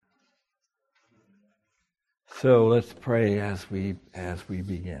So let's pray as we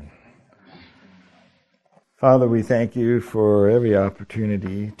begin. Father, we thank you for every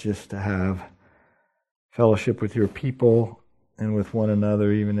opportunity just to have fellowship with your people and with one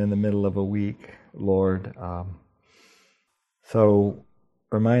another, even in the middle of a week, Lord. So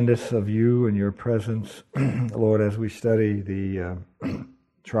remind us of you and your presence, Lord, as we study the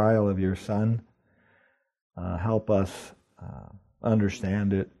trial of your Son. Help us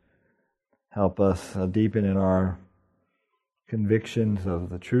understand it. Help us deepen in our convictions of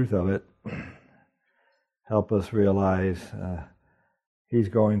the truth of it. Help us realize He's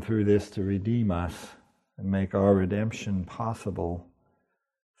going through this to redeem us and make our redemption possible.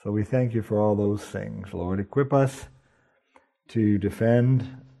 So we thank you for all those things, Lord. Equip us to defend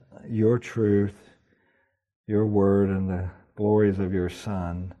your truth, your word, and the glories of your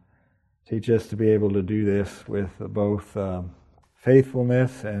Son. Teach us to be able to do this with both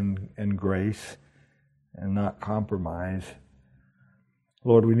faithfulness and grace, and not compromise.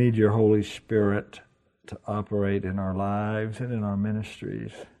 Lord, we need your Holy Spirit to operate in our lives and in our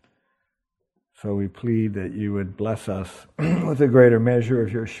ministries. So we plead that you would bless us with a greater measure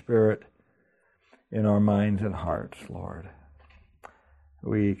of your Spirit in our minds and hearts, Lord.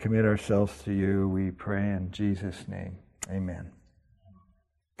 We commit ourselves to you. We pray in Jesus' name. Amen.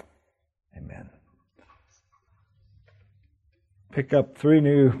 Amen. Pick up 3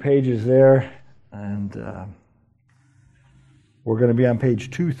 new pages there, and we're going to be on page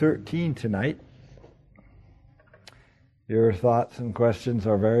 213 tonight. Your thoughts and questions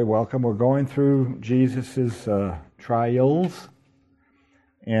are very welcome. We're going through Jesus' trials,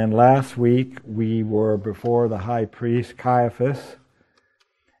 and last week we were before the high priest Caiaphas,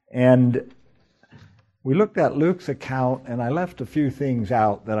 and we looked at Luke's account, and I left a few things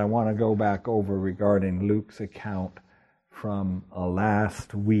out that I want to go back over regarding Luke's account from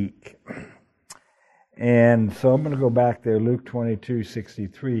last week. And so I'm going to go back there, Luke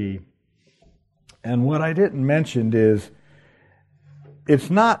 22:63. And what I didn't mention is it's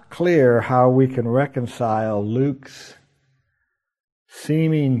not clear how we can reconcile Luke's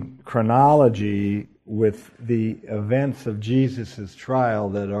seeming chronology with the events of Jesus' trial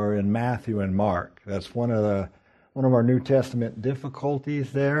that are in Matthew and Mark. That's one of our New Testament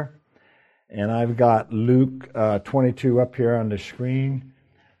difficulties there. And I've got Luke 22 up here on the screen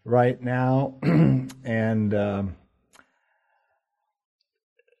right now. And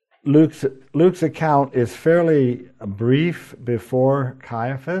Luke's account is fairly brief before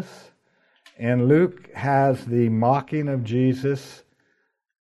Caiaphas. And Luke has the mocking of Jesus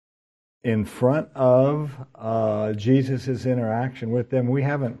in front of Jesus' interaction with them. We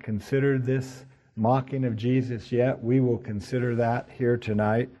haven't considered this mocking of Jesus yet. We will consider that here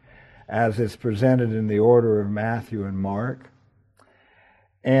tonight, as it's presented in the order of Matthew and Mark.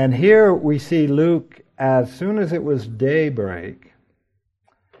 And here we see Luke, as soon as it was daybreak,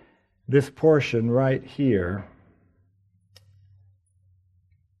 this portion right here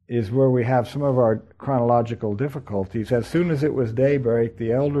is where we have some of our chronological difficulties. As soon as it was daybreak,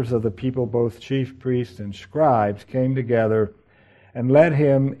 the elders of the people, both chief priests and scribes, came together and led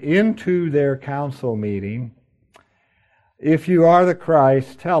him into their council meeting. "If you are the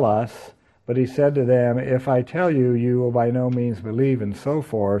Christ, tell us." But he said to them, "If I tell you, you will by no means believe," and so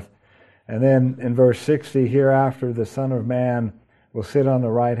forth. And then in verse 60, "Hereafter the Son of Man will sit on the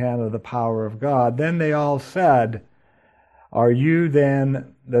right hand of the power of God." Then they all said, "Are you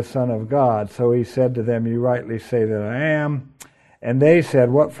then the Son of God?" So he said to them, "You rightly say that I am." And they said,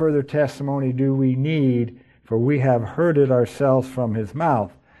 "What further testimony do we need? For we have heard it ourselves from his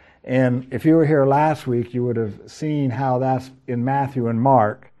mouth." And if you were here last week, you would have seen how that's in Matthew and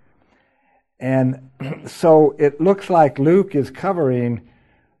Mark. And so it looks like Luke is covering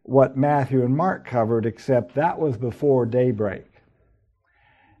what Matthew and Mark covered, except that was before daybreak.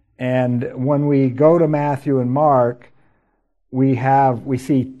 And when we go to Matthew and Mark, we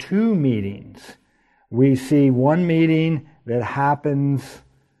see 2 meetings. We see one meeting that happens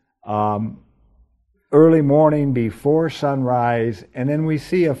early morning before sunrise, and then we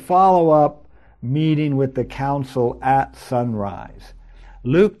see a follow-up meeting with the council at sunrise.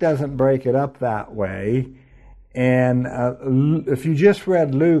 Luke doesn't break it up that way, and if you just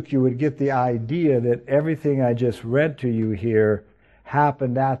read Luke, you would get the idea that everything I just read to you here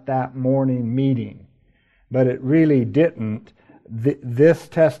happened at that morning meeting, but it really didn't. This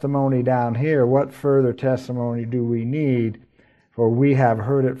testimony down here, what further testimony do we need? For we have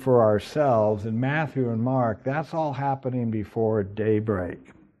heard it for ourselves. In Matthew and Mark, that's all happening before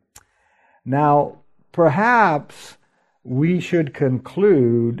daybreak. Now, perhaps we should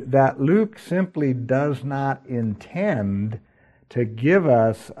conclude that Luke simply does not intend to give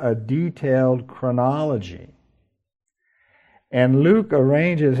us a detailed chronology. and Luke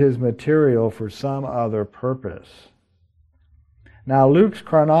arranges his material for some other purpose. Now, Luke's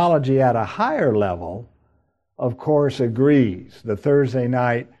chronology at a higher level, of course, agrees. The Thursday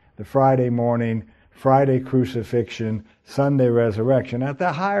night, the Friday morning, Friday crucifixion, Sunday resurrection. At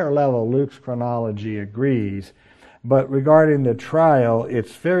the higher level, Luke's chronology agrees. But regarding the trial,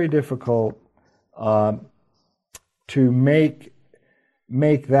 it's very difficult to make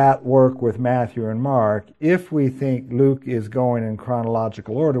that work with Matthew and Mark if we think Luke is going in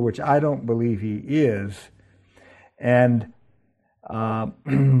chronological order, which I don't believe he is. And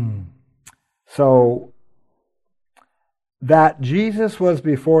so that Jesus was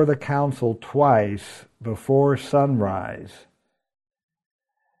before the council twice before sunrise,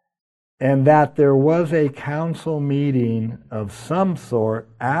 and that there was a council meeting of some sort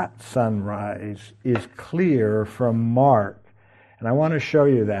at sunrise is clear from Mark. And I want to show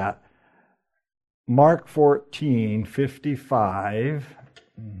you that. Mark 14:55.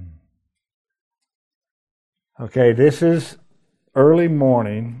 Okay, this is early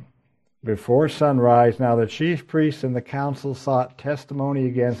morning before sunrise. Now the chief priests and the council sought testimony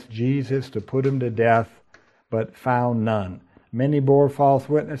against Jesus to put him to death, but found none. Many bore false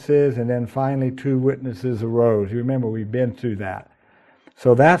witnesses, and then finally 2 witnesses arose. You remember, we've been through that.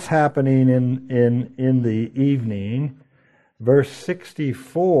 So that's happening in the evening. Verse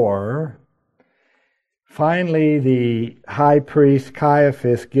 64, finally the high priest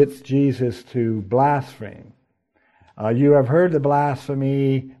Caiaphas gets Jesus to blaspheme. You have heard the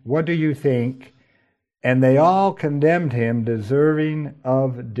blasphemy. What do you think? And they all condemned him, deserving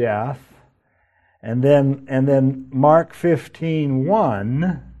of death. And then Mark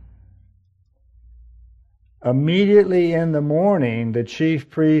 15:1, immediately in the morning, the chief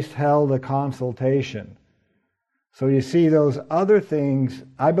priest held a consultation. So you see those other things,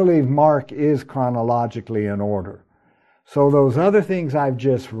 I believe Mark is chronologically in order. So those other things I've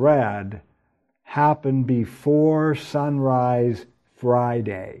just read happened before sunrise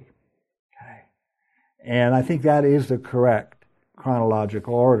Friday. Okay. And I think that is the correct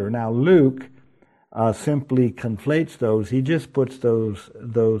chronological order. Now Luke simply conflates those. He just puts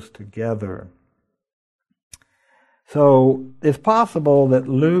those together. So it's possible that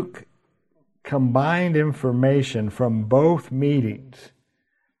Luke combined information from both meetings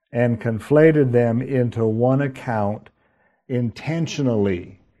and conflated them into one account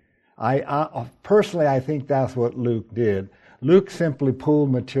intentionally. I personally, I think that's what Luke did. Luke simply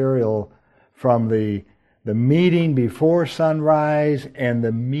pulled material from the meeting before sunrise and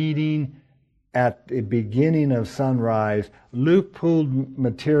the meeting at the beginning of sunrise. Luke pulled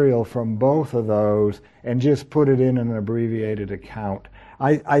material from both of those and just put it in an abbreviated account.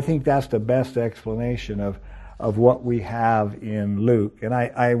 I think that's the best explanation of what we have in Luke. And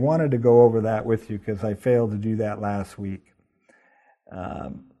I wanted to go over that with you because I failed to do that last week.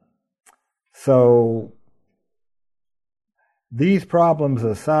 So these problems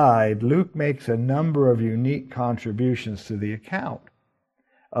aside, Luke makes a number of unique contributions to the account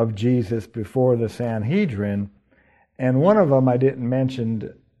of Jesus before the Sanhedrin. And one of them I didn't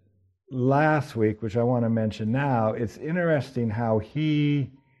mention last week, which I want to mention now. It's interesting how he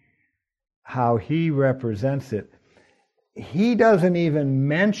represents it. He doesn't even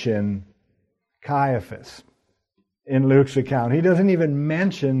mention Caiaphas in Luke's account. He doesn't even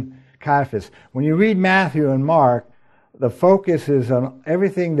mention Caiaphas. When you read Matthew and Mark, the focus is on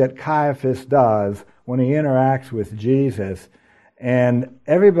everything that Caiaphas does when he interacts with Jesus, and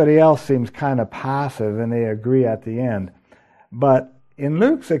everybody else seems kind of passive, and they agree at the end. But in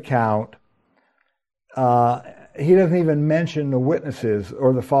Luke's account, he doesn't even mention the witnesses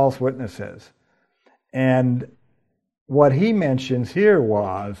or the false witnesses. And what he mentions here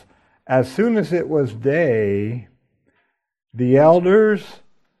was, as soon as it was day, the elders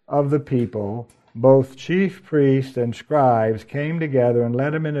of the people, both chief priests and scribes, came together and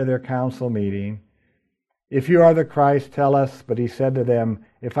led him into their council meeting. If you are the Christ, tell us. But he said to them,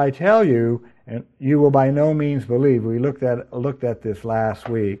 if I tell you, and you will by no means believe. We looked at this last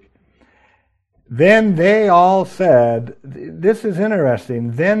week. Then they all said, this is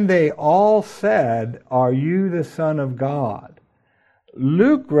interesting, then they all said, are you the Son of God?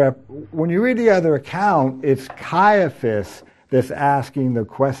 Luke, when you read the other account, it's Caiaphas that's asking the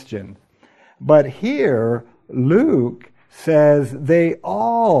question. But here, Luke says they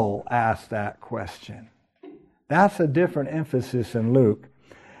all asked that question. That's a different emphasis in Luke.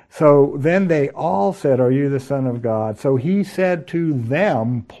 So then they all said, are you the Son of God? So he said to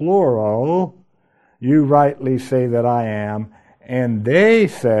them, plural, you rightly say that I am. And they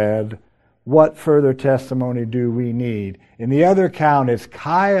said, what further testimony do we need? In the other account, it's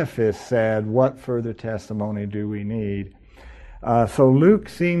Caiaphas said, what further testimony do we need? So Luke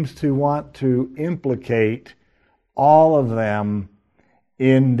seems to want to implicate all of them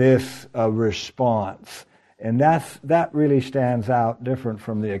in this response. And that really stands out different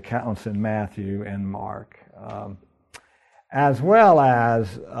from the accounts in Matthew and Mark. As well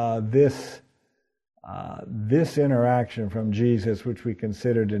as this interaction from Jesus, which we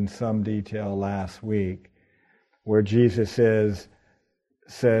considered in some detail last week, where Jesus says,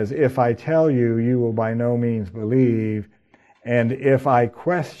 if I tell you, you will by no means believe, and if I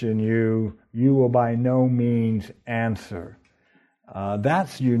question you, you will by no means answer.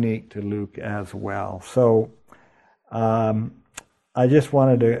 That's unique to Luke as well. So I just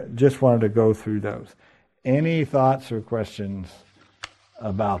wanted to go through those. Any thoughts or questions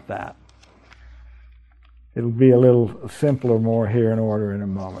about that? It'll be a little simpler, more here in order in a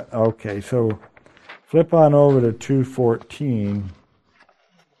moment. Okay, so flip on over to 214,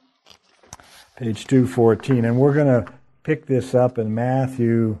 page 214, and we're going to pick this up in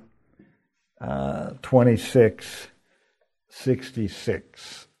Matthew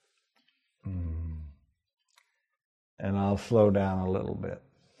 26:66. And I'll slow down a little bit.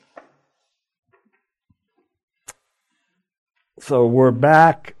 So we're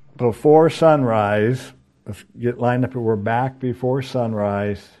back before sunrise. Let's get lined up. We're back before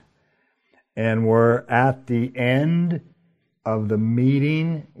sunrise, and we're at the end of the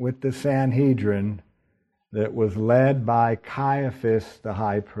meeting with the Sanhedrin that was led by Caiaphas, the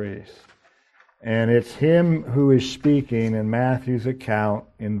high priest. And it's him who is speaking in Matthew's account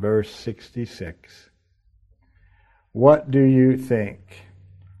in verse 66. What do you think?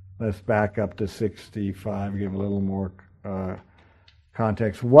 Let's back up to 65, give a little more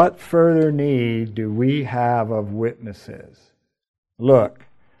context. What further need do we have of witnesses? Look,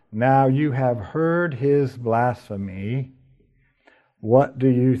 now you have heard his blasphemy. What do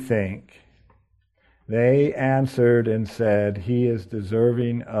you think? They answered and said, he is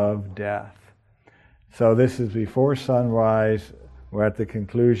deserving of death. So this is before sunrise. We're at the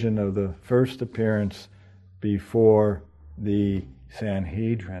conclusion of the first appearance before the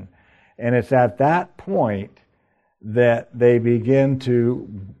Sanhedrin. And it's at that point that they begin to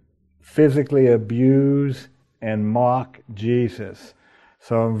physically abuse and mock Jesus.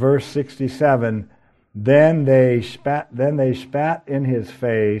 So in verse 67, then they spat in his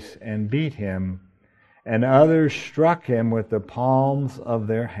face and beat him, and others struck him with the palms of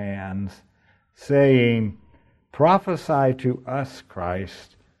their hands, saying, prophesy to us,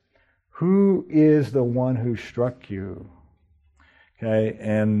 Christ, who is the one who struck you? Okay,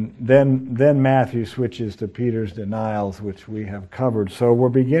 and then Matthew switches to Peter's denials, which we have covered. So we're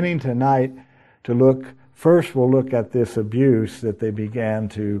beginning tonight to look, first we'll look at this abuse that they began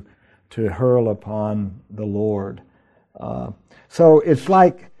to hurl upon the Lord. So it's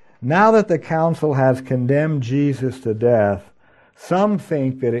like, now that the council has condemned Jesus to death, some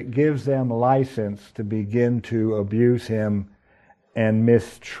think that it gives them license to begin to abuse him and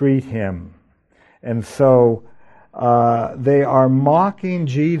mistreat him. And so they are mocking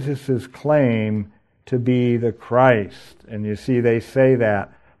Jesus' claim to be the Christ. And you see, they say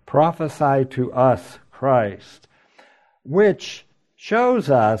that, prophesy to us, Christ, which shows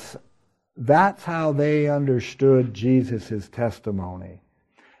us that's how they understood Jesus' testimony.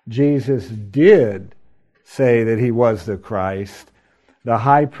 Jesus did say that he was the Christ. The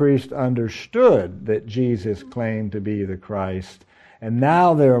high priest understood that Jesus claimed to be the Christ, and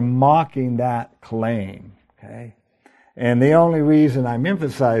now they're mocking that claim. Okay? And the only reason I'm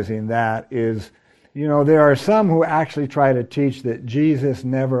emphasizing that is, there are some who actually try to teach that Jesus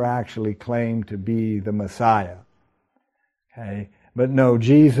never actually claimed to be the Messiah. Okay? But no,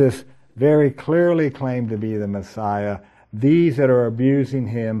 Jesus very clearly claimed to be the Messiah. These that are abusing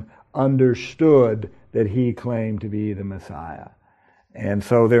him understood that he claimed to be the Messiah. And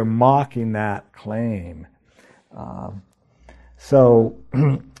so they're mocking that claim. So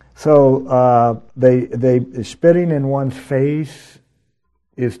they spitting in one's face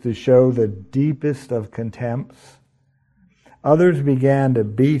is to show the deepest of contempts. Others began to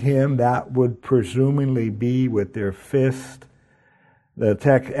beat him. That would presumably be with their fist.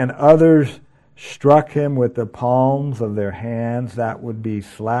 And others struck him with the palms of their hands. That would be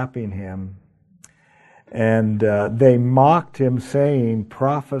slapping him. And they mocked him, saying,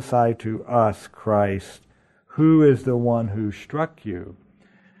 prophesy to us, Christ, who is the one who struck you?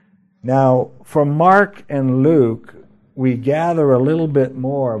 Now, from Mark and Luke, we gather a little bit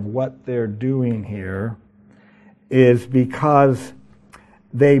more of what they're doing here is because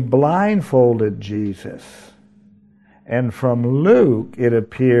they blindfolded Jesus. And from Luke, it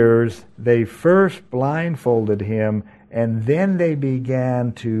appears they first blindfolded him, and then they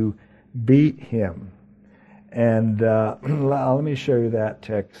began to beat him. And let me show you that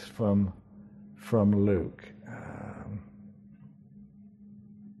text from Luke.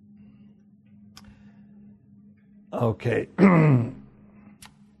 Okay. And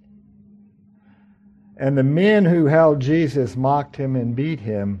the men who held Jesus mocked him and beat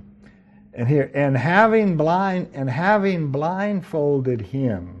him. And having blindfolded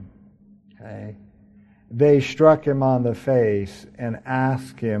him, okay, they struck him on the face and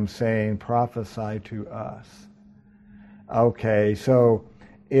asked him, saying, "Prophesy to us." Okay, so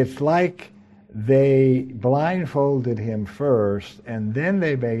it's like they blindfolded him first, and then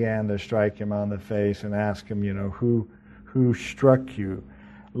they began to strike him on the face and ask him, who struck you?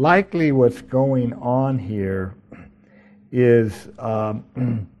 Likely what's going on here is,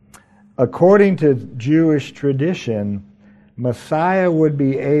 according to Jewish tradition, Messiah would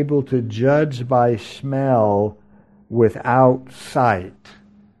be able to judge by smell without sight.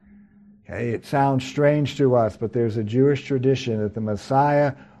 Okay, it sounds strange to us, but there's a Jewish tradition that the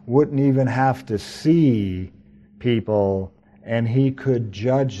Messiah wouldn't even have to see people and he could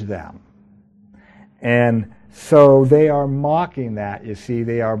judge them. And so they are mocking that, you see.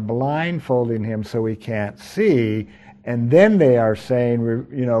 They are blindfolding him so he can't see, and then they are saying,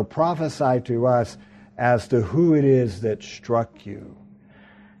 prophesy to us as to who it is that struck you.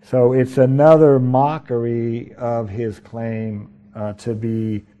 So it's another mockery of his claim to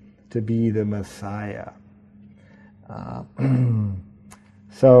be the Messiah.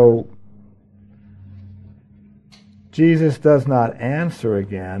 So Jesus does not answer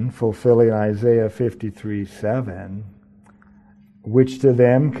again, fulfilling Isaiah 53:7, which to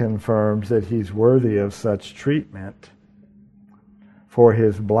them confirms that he's worthy of such treatment for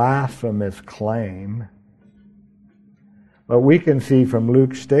his blasphemous claim. But we can see from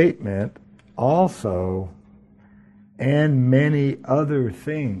Luke's statement also, and many other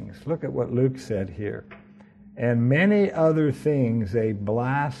things. Look at what Luke said here. And many other things they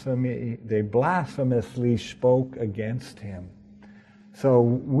blasphemously spoke against him. So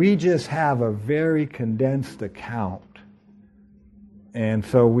we just have a very condensed account. And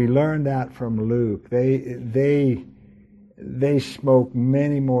so we learn that from Luke. They spoke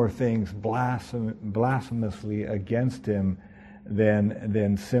many more things blasphemously against him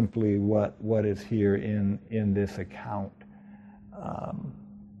than simply what is here in this account.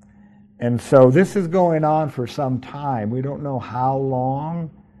 And so this is going on for some time. We don't know how long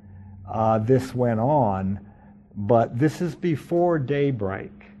this went on, but this is before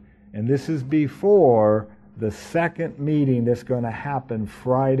daybreak. And this is before the second meeting that's going to happen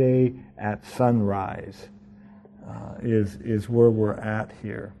Friday at sunrise, is where we're at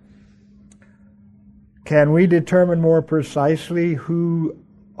here. Can we determine more precisely who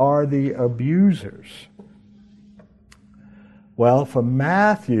are the abusers? Well, from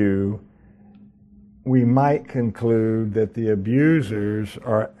Matthew, we might conclude that the abusers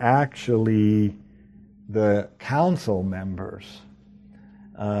are actually the council members.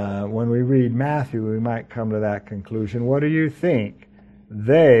 When we read Matthew, we might come to that conclusion. What do you think?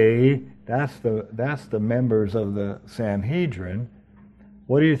 That's the members of the Sanhedrin.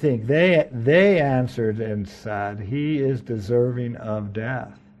 What do you think? They answered and said, "He is deserving of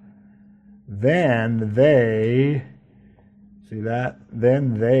death." Then they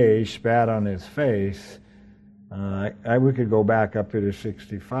spat on his face. We could go back up to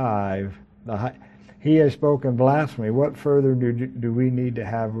 65. He has spoken blasphemy. What further do we need to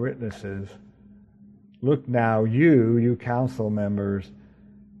have witnesses? Look now, you council members,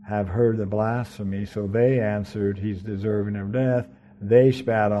 have heard the blasphemy. So they answered, "He's deserving of death." They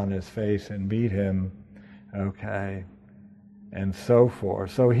spat on his face and beat him. Okay. And so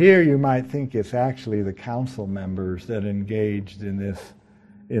forth. So here you might think it's actually the council members that engaged in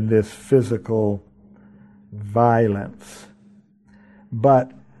this physical violence.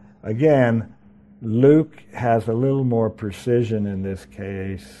 But again, Luke has a little more precision in this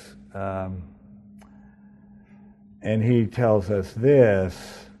case, and he tells us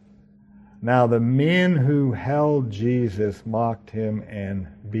this: "Now the men who held Jesus mocked him and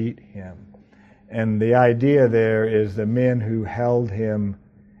beat him." And the idea there is the men who held him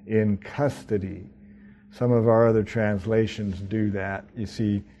in custody. Some of our other translations do that. You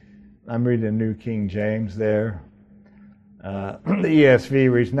see, I'm reading the New King James there. The ESV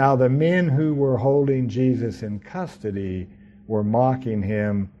reads, "Now the men who were holding Jesus in custody were mocking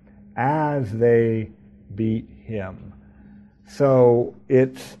him as they beat him." So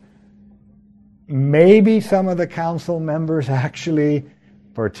it's maybe some of the council members actually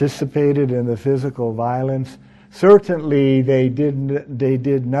participated in the physical violence. Certainly they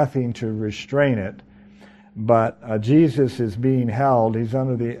did nothing to restrain it. But Jesus is being held. He's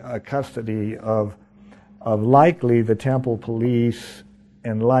under the custody of of likely the temple police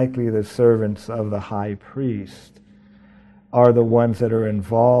and likely the servants of the high priest are the ones that are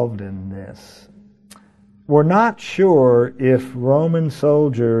involved in this. We're not sure if Roman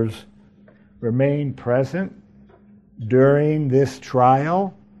soldiers remained present during this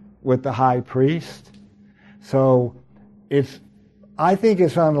trial with the high priest. So I think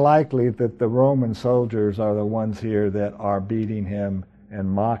it's unlikely that the Roman soldiers are the ones here that are beating him and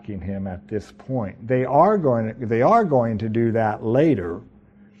mocking him at this point. They are going to do that later,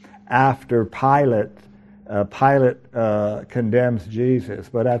 after Pilate condemns Jesus.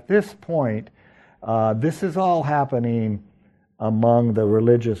 But at this point, this is all happening among the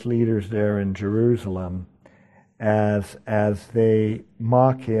religious leaders there in Jerusalem as they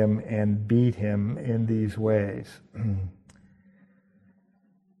mock him and beat him in these ways.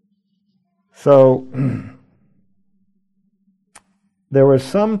 So there was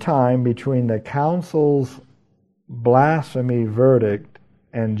some time between the council's blasphemy verdict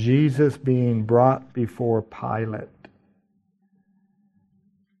and Jesus being brought before Pilate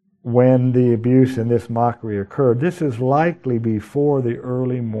when the abuse and this mockery occurred. This is likely before the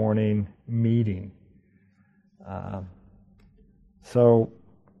early morning meeting.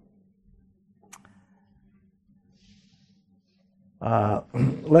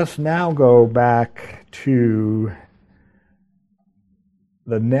 Let's now go back to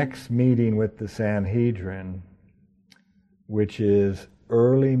the next meeting with the Sanhedrin, which is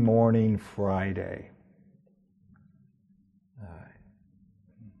early morning Friday.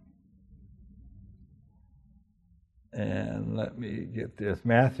 And let me get this.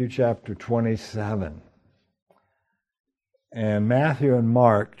 Matthew chapter 27. And Matthew and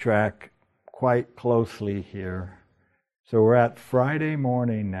Mark track quite closely here. So we're at Friday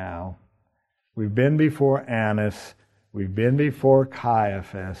morning now. We've been before Annas. We've been before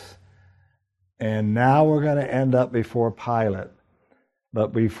Caiaphas. And now we're going to end up before Pilate.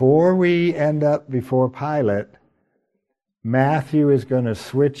 But before we end up before Pilate, Matthew is going to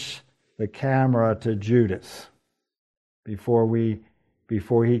switch the camera to Judas before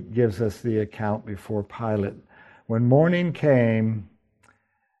he gives us the account before Pilate. When morning came,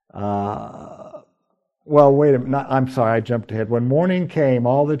 I jumped ahead. When morning came,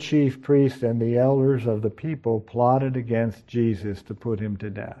 all the chief priests and the elders of the people plotted against Jesus to put him to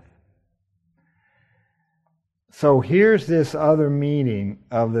death. So here's this other meeting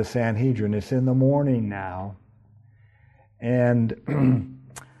of the Sanhedrin. It's in the morning now. And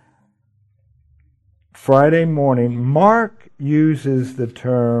Friday morning, Mark uses the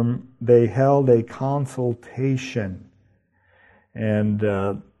term, they held a consultation. And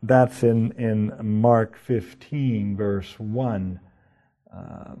that's in Mark 15, verse 1.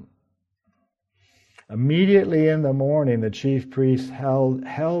 Immediately in the morning, the chief priests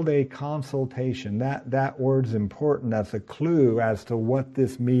held a consultation. That word's important. That's a clue as to what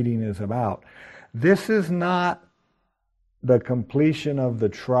this meeting is about. This is not the completion of the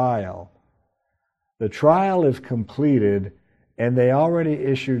trial. The trial is completed, and they already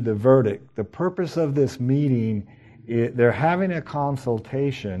issued the verdict. The purpose of this meeting, they're having a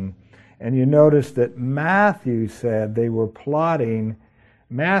consultation, and you notice that Matthew said they were plotting.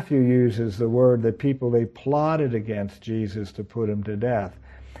 Matthew uses the word that they plotted against Jesus to put him to death.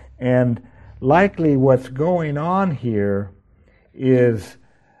 And likely what's going on here is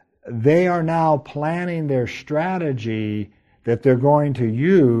they are now planning their strategy that they're going to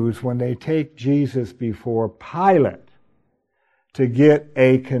use when they take Jesus before Pilate to get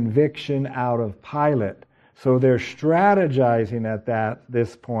a conviction out of Pilate. So they're strategizing at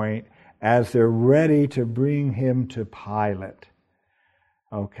this point as they're ready to bring him to Pilate.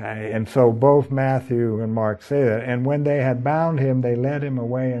 Okay, and so both Matthew and Mark say that. And when they had bound him, they led him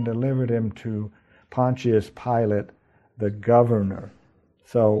away and delivered him to Pontius Pilate, the governor.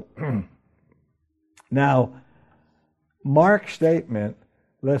 So now, Mark's statement,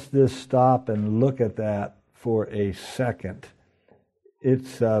 let's just stop and look at that for a second.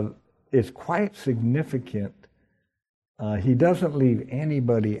 It's quite significant. He doesn't leave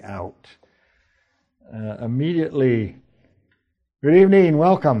anybody out. Immediately, good evening,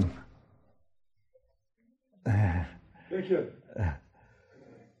 welcome. Thank you.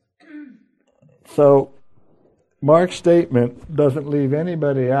 So, Mark's statement doesn't leave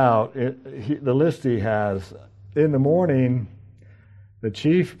anybody out. The list he has. In the morning, the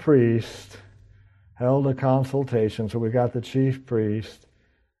chief priest held a consultation. So we got the chief priest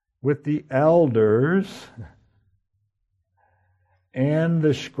with the elders and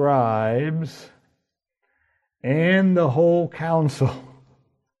the scribes and the whole council.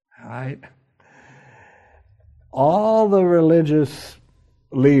 Right? All the religious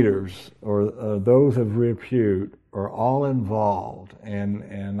leaders or those of repute are all involved,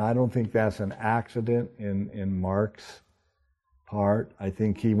 and I don't think that's an accident in Mark's part. I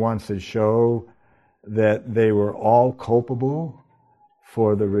think he wants to show that they were all culpable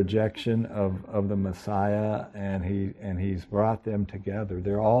for the rejection of the Messiah, and he's brought them together.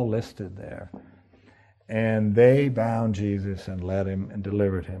 They're all listed there. And they bound Jesus and led him and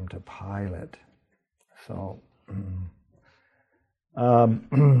delivered him to Pilate. So,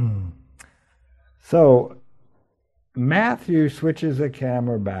 so Matthew switches the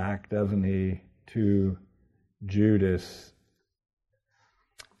camera back, doesn't he, to Judas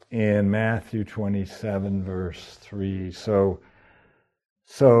in Matthew 27, verse 3. So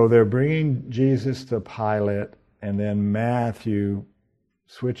they're bringing Jesus to Pilate, and then Matthew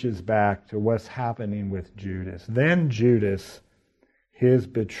switches back to what's happening with Judas. Then Judas, his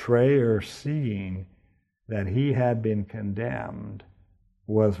betrayer, seeing that he had been condemned,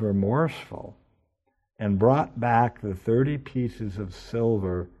 was remorseful and brought back the 30 pieces of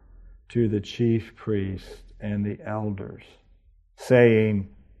silver to the chief priests and the elders, saying,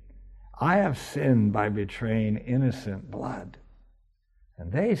 I have sinned by betraying innocent blood.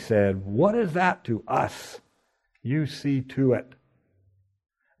 And they said, what is that to us? You see to it.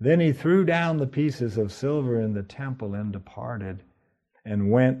 Then he threw down the pieces of silver in the temple and departed,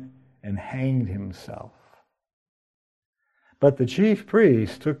 and went and hanged himself. But the chief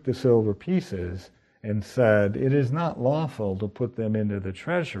priests took the silver pieces and said, it is not lawful to put them into the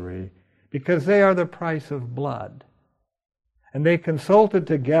treasury, because they are the price of blood. And they consulted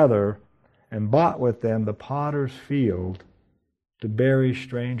together and bought with them the potter's field to bury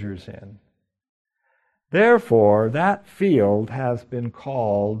strangers in. Therefore, that field has been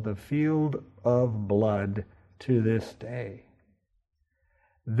called the field of blood to this day.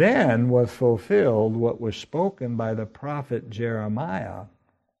 Then was fulfilled what was spoken by the prophet Jeremiah,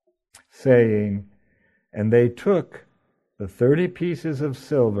 saying, and they took the 30 pieces of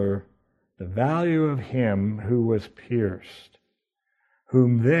silver, the value of him who was pierced,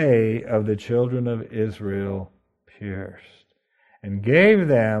 whom they of the children of Israel pierced, and gave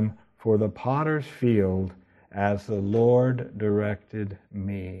them for the potter's field, as the Lord directed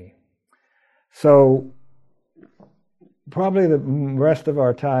me. So, probably the rest of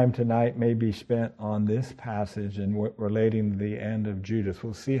our time tonight may be spent on this passage and relating to the end of Judas.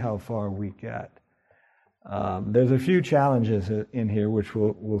 We'll see how far we get. There's a few challenges in here, which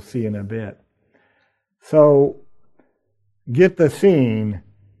we'll see in a bit. So, get the scene.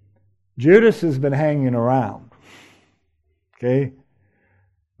 Judas has been hanging around. Okay?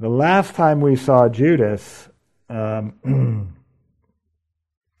 The last time we saw Judas, he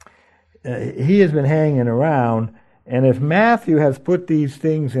has been hanging around, and if Matthew has put these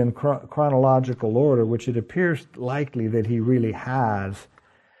things in chronological order, which it appears likely that he really has,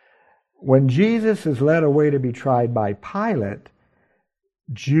 when Jesus is led away to be tried by Pilate,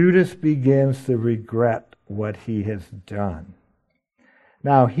 Judas begins to regret what he has done.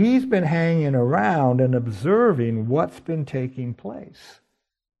 Now, he's been hanging around and observing what's been taking place.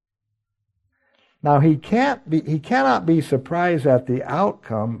 Now, he cannot be surprised at the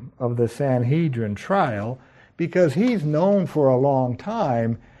outcome of the Sanhedrin trial, because he's known for a long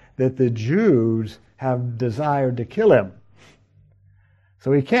time that the Jews have desired to kill him.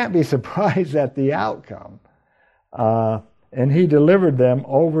 So he can't be surprised at the outcome. And he delivered them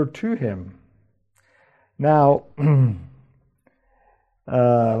over to him. Now,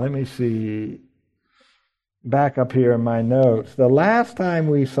 let me see. Back up here in my notes. The last time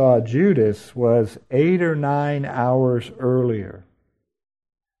we saw Judas was 8 or 9 hours earlier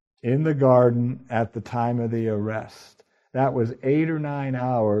in the garden at the time of the arrest. That was 8 or 9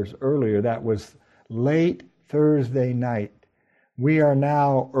 hours earlier. That was late Thursday night. We are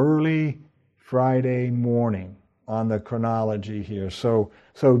now early Friday morning on the chronology here. So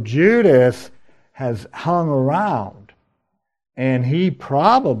Judas has hung around, and he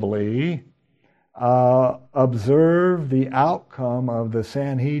probably observed the outcome of the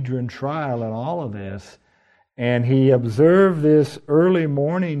Sanhedrin trial and all of this, and he observed this early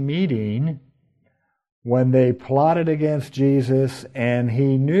morning meeting when they plotted against Jesus, and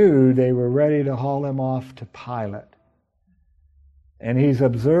he knew they were ready to haul him off to Pilate. And he's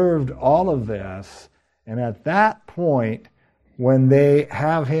observed all of this, and at that point, when they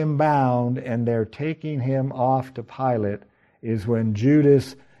have him bound and they're taking him off to Pilate, is when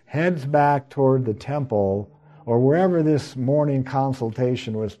Judas heads back toward the temple, or wherever this morning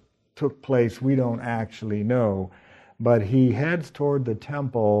consultation took place. We don't actually know, but he heads toward the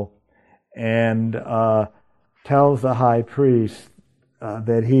temple and tells the high priest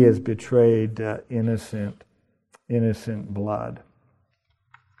that he has betrayed innocent blood.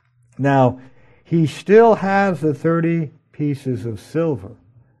 Now, he still has the 30 pieces of silver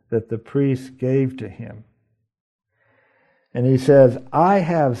that the priest gave to him. And he says, I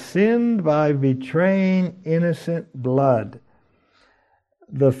have sinned by betraying innocent blood.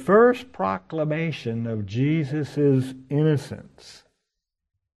 The first proclamation of Jesus' innocence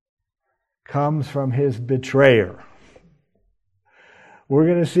comes from his betrayer. We're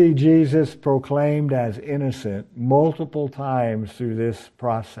going to see Jesus proclaimed as innocent multiple times through this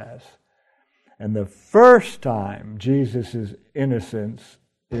process. And the first time Jesus' innocence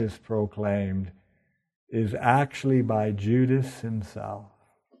is proclaimed is actually by Judas himself.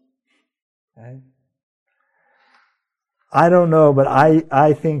 Okay? I don't know, but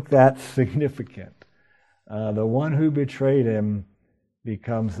I think that's significant. The one who betrayed him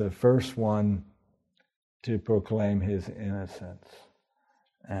becomes the first one to proclaim his innocence.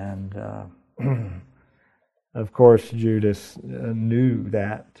 And of course, Judas knew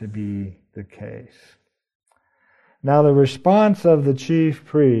that to be the case. Now, the response of the chief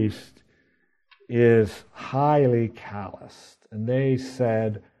priest is highly calloused. And they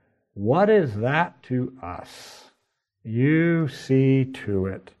said, what is that to us? You see to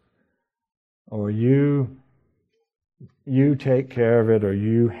it. Or you take care of it, or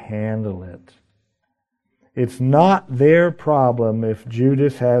you handle it. It's not their problem if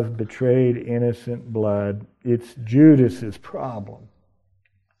Judas has betrayed innocent blood. It's Judas's problem.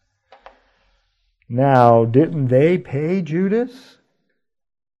 Now, didn't they pay Judas?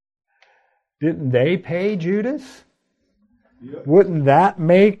 Didn't they pay Judas? Yep. Wouldn't that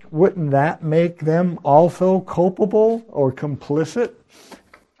make them also culpable or complicit?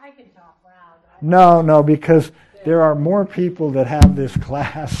 I can talk No, loud. because there are more people that have this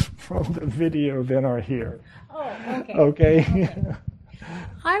class from the video than are here. Oh, okay. Okay.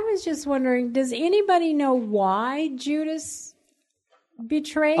 I was just wondering, does anybody know why Judas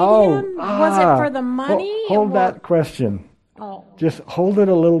betrayed him? Was it for the money? Hold that question. Oh. Just hold it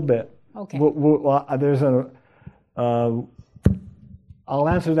a little bit. Okay. I'll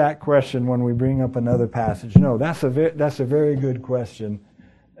answer that question when we bring up another passage. No, that's a very good question,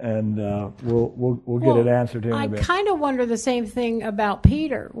 and we'll get it answered in a bit. I kind of wonder the same thing about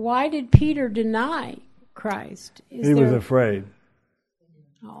Peter. Why did Peter deny Christ? He was afraid.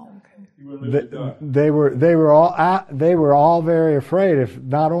 Oh, okay. They were all very afraid. If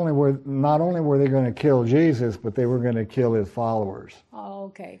not only were they going to kill Jesus, but they were going to kill his followers. Oh,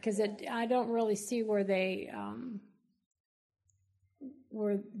 okay. Because I don't really see where they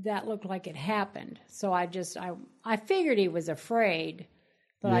where that looked like it happened. So I figured he was afraid,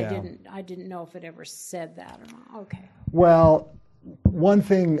 but yeah. I didn't know if it ever said that or not. Okay. Well, one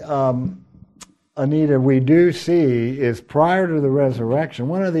thing, Anita, we do see is prior to the resurrection,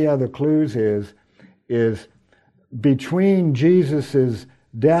 one of the other clues is between Jesus'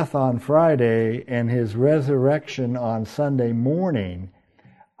 death on Friday and his resurrection on Sunday morning,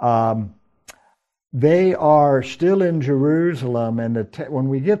 they are still in Jerusalem, and when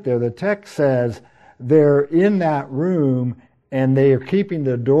we get there, the text says they're in that room and they are keeping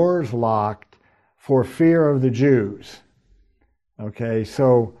the doors locked for fear of the Jews. Okay,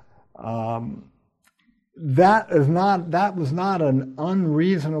 so that was not an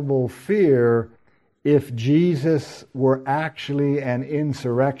unreasonable fear if Jesus were actually an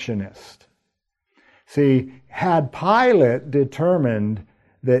insurrectionist. See, had Pilate determined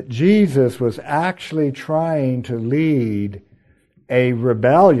that Jesus was actually trying to lead a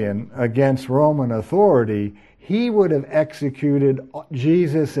rebellion against Roman authority, he would have executed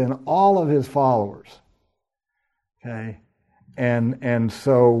Jesus and all of his followers. Okay? And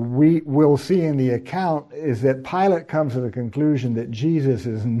so we will see in the account is that Pilate comes to the conclusion that Jesus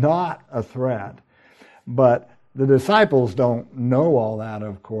is not a threat. But the disciples don't know all that,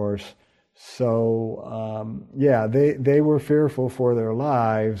 of course. So, they were fearful for their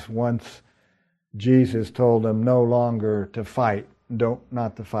lives once Jesus told them no longer to fight,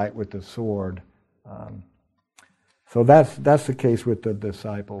 not to fight with the sword. So that's the case with the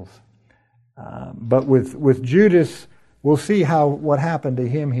disciples. But with Judas, we'll see what happened to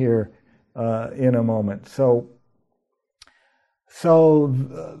him here in a moment. So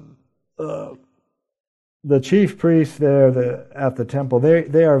the chief priests there at the temple,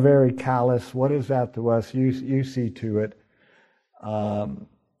 they are very callous. What is that to us? You see to it.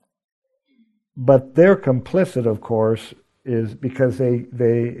 But they're complicit, of course, is because they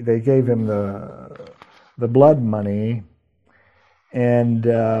gave him the blood money. And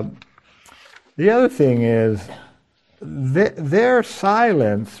the other thing is their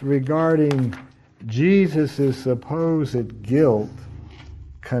silence regarding Jesus' supposed guilt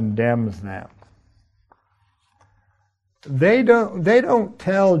condemns them. they don't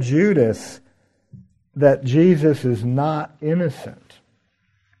tell Judas that Jesus is not innocent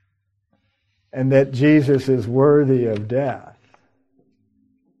and that Jesus is worthy of death.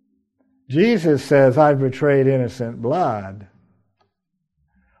 Jesus says, "I've betrayed innocent blood."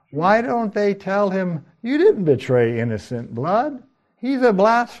 Why don't they tell him, "You didn't betray innocent blood. He's a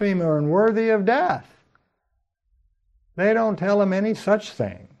blasphemer and worthy of death"? They don't tell him any such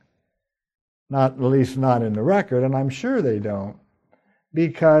thing. Not, at least not in the record, and I'm sure they don't,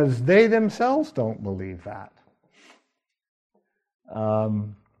 because they themselves don't believe that.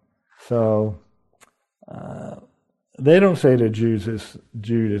 They don't say to Judas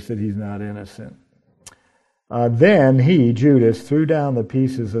that he's not innocent. Then he, Judas, threw down the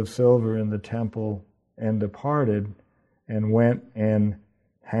pieces of silver in the temple and departed and went and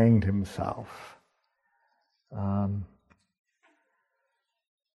hanged himself.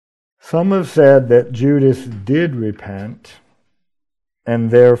 Some have said that Judas did repent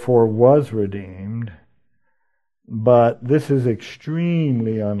and therefore was redeemed, but this is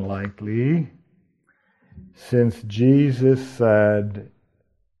extremely unlikely, since Jesus said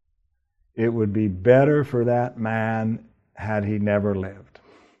it would be better for that man had he never lived.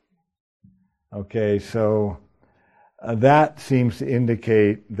 Okay, so that seems to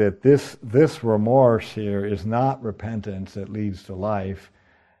indicate that this remorse here is not repentance that leads to life.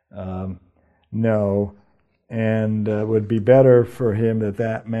 No, and it would be better for him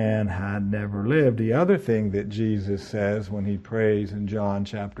that man had never lived. The other thing that Jesus says when he prays in John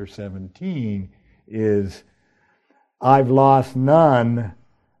chapter 17 is, "I've lost none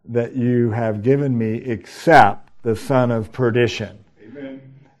that you have given me except the son of perdition." Amen.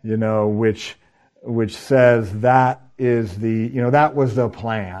 Which says that is that was the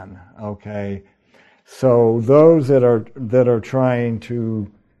plan. Okay, so those that are trying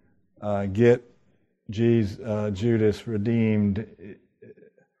to get Judas redeemed,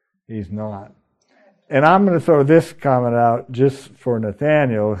 he's not. And I'm going to throw this comment out just for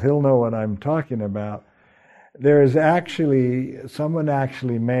Nathaniel. He'll know what I'm talking about. There is someone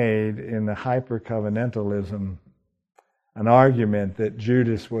actually made in the hyper-covenantalism an argument that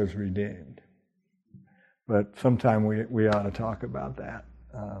Judas was redeemed. But sometime we ought to talk about that.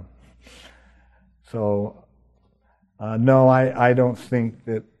 No, I don't think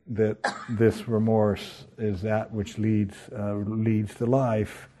that this remorse is that which leads to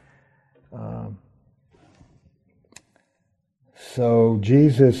life. So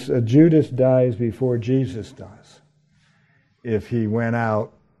Judas dies before Jesus does. If he went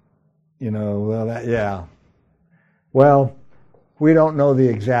out, Well, we don't know the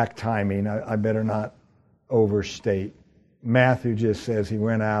exact timing. I better not overstate. Matthew just says he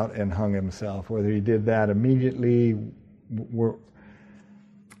went out and hung himself. Whether he did that immediately,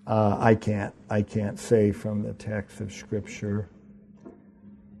 I can't say from the text of Scripture.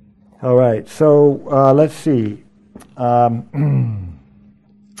 All right, so let's see.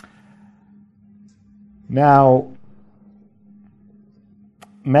 Now,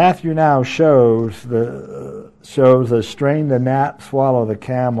 Matthew now shows the strain the gnat, swallow the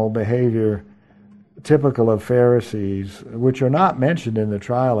camel behavior typical of Pharisees, which are not mentioned in the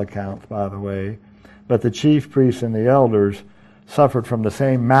trial accounts, by the way, but the chief priests and the elders suffered from the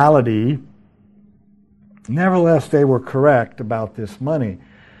same malady. Nevertheless, they were correct about this money.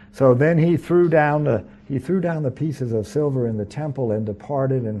 So then he threw down the pieces of silver in the temple and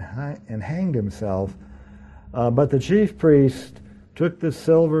departed and hanged himself. But the chief priest took the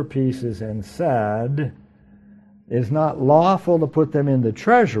silver pieces and said, "It is not lawful to put them in the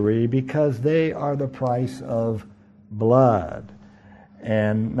treasury because they are the price of blood."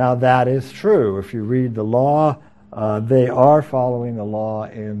 And now that is true. If you read the law, they are following the law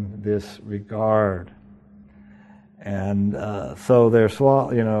in this regard. And so they're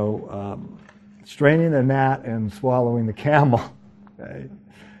straining the gnat and swallowing the camel. Okay?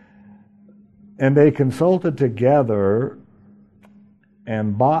 And they consulted together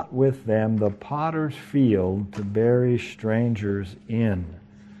and bought with them the potter's field to bury strangers in.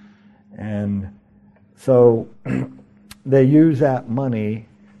 And so they use that money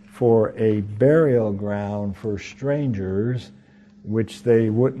for a burial ground for strangers, which they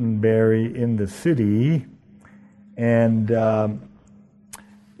wouldn't bury in the city. And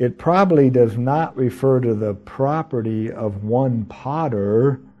it probably does not refer to the property of one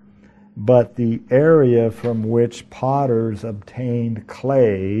potter, but the area from which potters obtained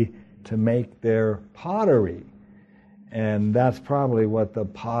clay to make their pottery. And that's probably what the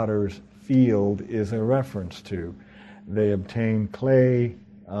potter's field is a reference to. They obtained clay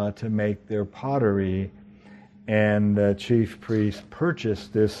to make their pottery, and the chief priest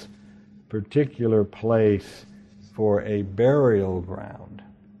purchased this particular place for a burial ground.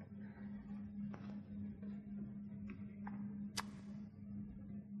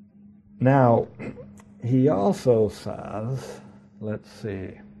 Now, he also says, let's see,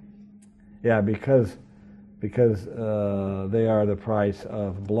 because they are the price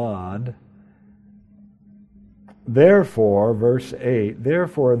of blood. Therefore, verse 8,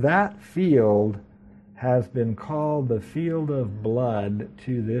 therefore that field has been called the field of blood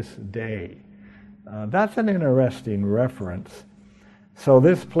to this day. That's an interesting reference. So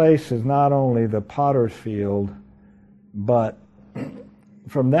this place is not only the potter's field, but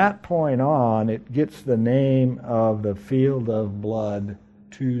from that point on, it gets the name of the field of blood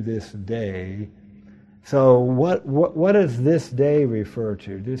to this day. So what does this day refer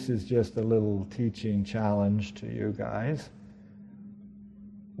to? This is just a little teaching challenge to you guys.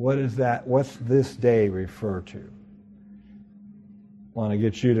 What is that? What's this day refer to? I want to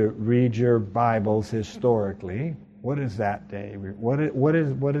get you to read your Bibles historically. What is that day? What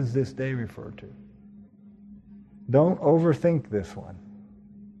does this day refer to? Don't overthink this one.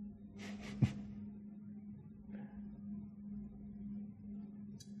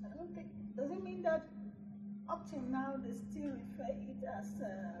 Does it mean that up till now they still refer it as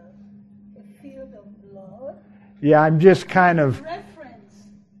a field of blood? Yeah, I'm just kind of... Reference,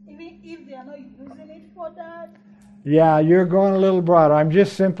 even if they are not using it for that? Yeah, you're going a little broad. I'm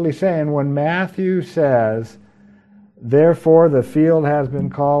just simply saying when Matthew says, therefore the field has been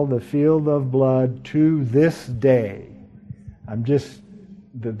called the field of blood to this day. I'm just...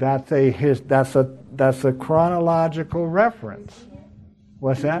 That's a chronological reference.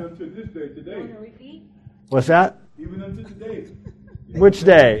 What's that? Even unto this day, today. What's that? Even unto today. Which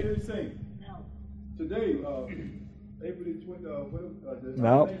day? Today, April the 20th.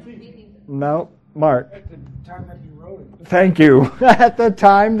 No. No. Mark. At the time that he wrote it. Thank you. At the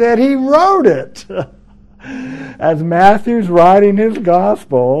time that he wrote it. As Matthew's writing his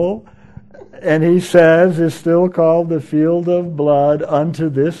gospel, and he says it's still called the field of blood unto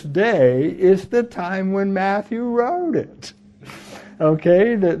this day, is the time when Matthew wrote it.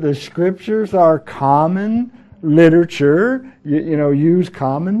 Okay, the scriptures are common literature, use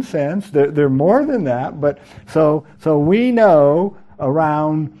common sense. They're more than that, but so we know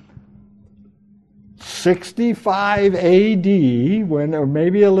around 65 AD, or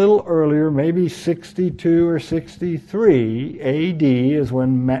maybe a little earlier, maybe 62 or 63 AD is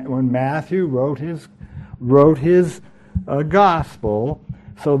when Matthew wrote his gospel.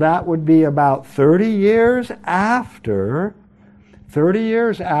 So that would be about 30 years after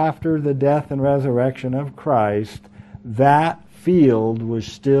the death and resurrection of Christ. That field was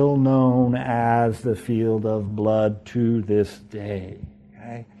still known as the field of blood to this day.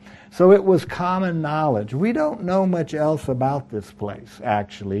 Okay? So it was common knowledge. We don't know much else about this place,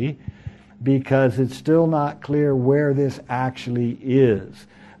 actually, because it's still not clear where this actually is.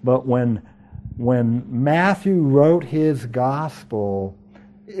 But when Matthew wrote his gospel,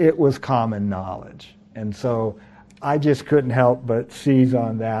 it was common knowledge. And so I just couldn't help but seize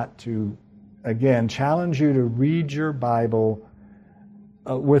on that to, again, challenge you to read your Bible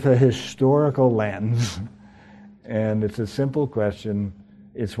with a historical lens. And it's a simple question.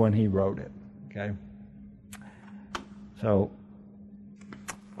 It's when he wrote it. Okay? So,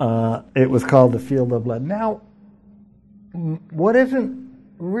 it was called the field of blood. Now, what isn't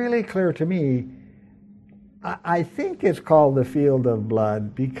really clear to me, I think it's called the field of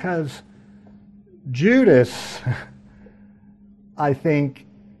blood because Judas, I think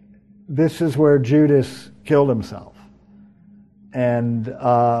this is where Judas killed himself. And,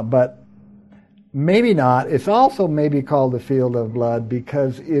 but maybe not. It's also maybe called the field of blood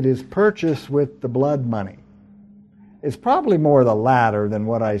because it is purchased with the blood money. It's probably more the latter than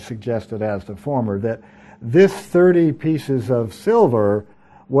what I suggested as the former, that this 30 pieces of silver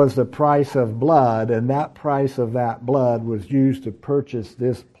was the price of blood, and that price of that blood was used to purchase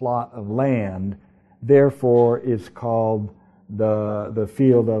this plot of land. Therefore, it's called the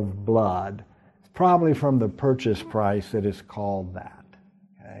field of blood. It's probably from the purchase price that it's called that.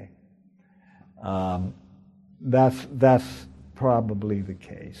 Okay, that's probably the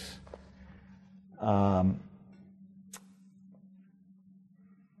case.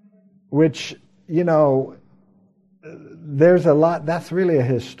 Which, there's a lot. That's really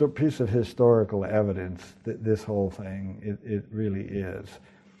a piece of historical evidence that this whole thing, it really is.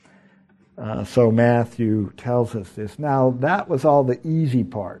 So Matthew tells us this. Now, that was all the easy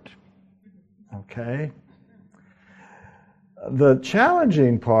part. Okay? The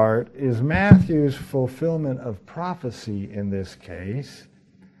challenging part is Matthew's fulfillment of prophecy in this case.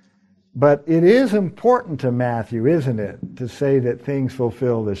 But it is important to Matthew, isn't it, to say that things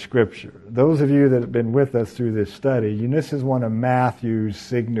fulfill the Scripture. Those of you that have been with us through this study, this is one of Matthew's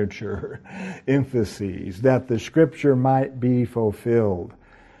signature emphases, that the Scripture might be fulfilled.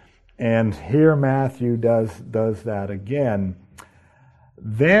 And here Matthew does that again.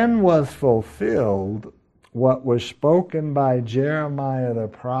 Then was fulfilled what was spoken by Jeremiah the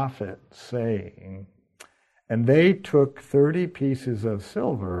prophet, saying, and they took 30 pieces of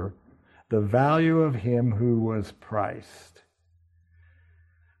silver, the value of him who was priced,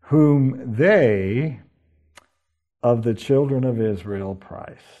 whom they of the children of Israel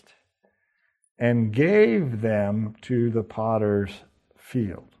priced, and gave them to the potter's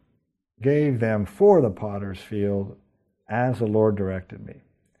field, gave them for the potter's field, as the Lord directed me.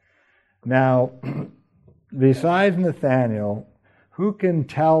 Now, besides Nathaniel, who can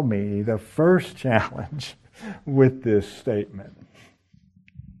tell me the first challenge with this statement?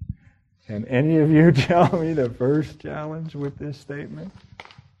 Can any of you tell me the first challenge with this statement?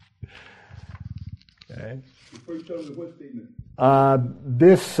 Okay. The first challenge of what statement?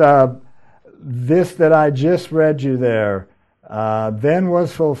 This that I just read you there. Then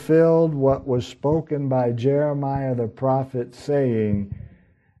was fulfilled what was spoken by Jeremiah the prophet, saying,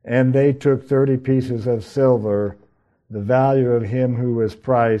 and they took 30 pieces of silver, the value of him who was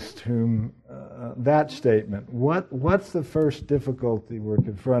priced, whom that statement. What's the first difficulty we're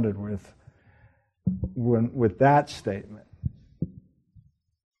confronted with that statement?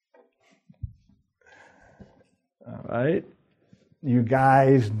 All right. You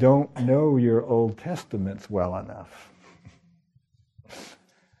guys don't know your Old Testaments well enough.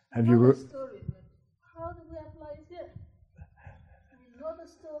 Have you? Story, but how do we apply it here? We know the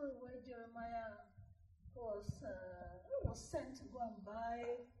story where Jeremiah was sent to go and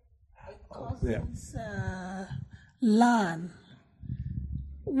buy a cousin's land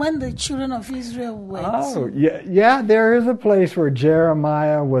when the children of Israel went. Oh, yeah. There is a place where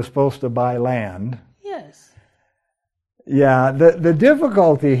Jeremiah was supposed to buy land. Yes. Yeah, the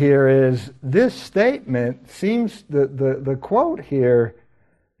difficulty here is this statement seems, the quote here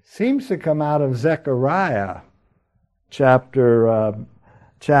seems to come out of Zechariah chapter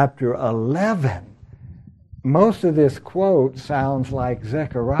 11. Most of this quote sounds like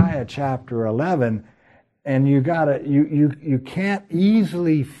Zechariah chapter 11, and you can't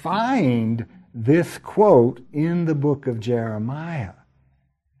easily find this quote in the book of Jeremiah.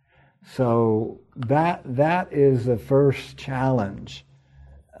 So that is the first challenge.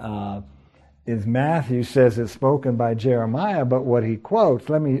 Is Matthew says it's spoken by Jeremiah, but what he quotes,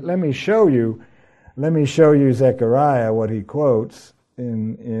 let me show you Zechariah, what he quotes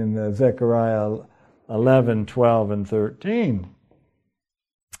in Zechariah 11, 12, and 13.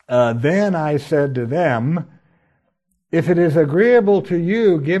 Then I said to them, if it is agreeable to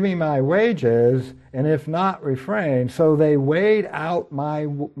you, give me my wages, and if not, refrain. So they weighed out my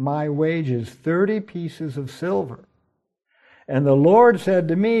wages, 30 pieces of silver. And the Lord said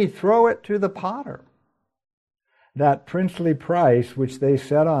to me, throw it to the potter, that princely price which they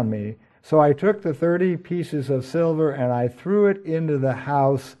set on me. So I took the 30 pieces of silver and I threw it into the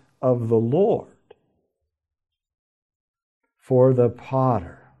house of the Lord for the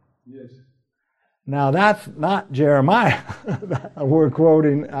potter. Yes. Now that's not Jeremiah. We're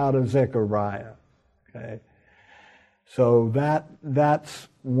quoting out of Zechariah. Okay. So that's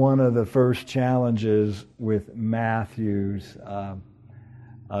one of the first challenges with Matthew's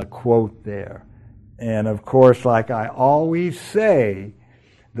quote there. And of course, like I always say,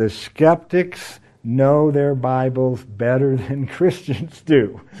 the skeptics know their Bibles better than Christians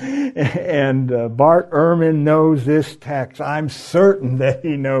do. And Bart Ehrman knows this text. I'm certain that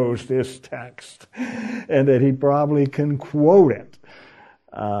he knows this text and that he probably can quote it.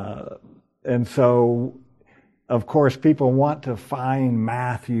 And so, of course, people want to find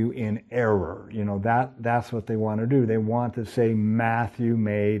Matthew in error. You know, that's what they want to do. They want to say Matthew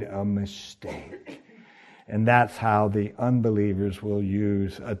made a mistake. And that's how the unbelievers will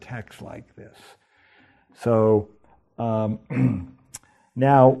use a text like this. So,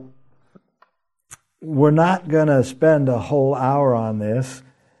 now, we're not going to spend a whole hour on this,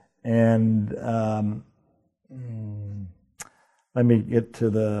 and let me get to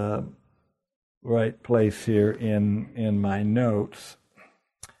the right place here in my notes.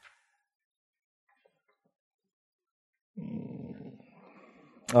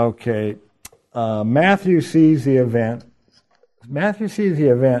 Okay, Matthew sees the event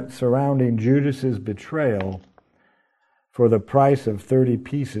surrounding Judas's betrayal for the price of 30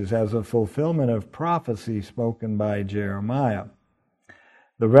 pieces as a fulfillment of prophecy spoken by Jeremiah.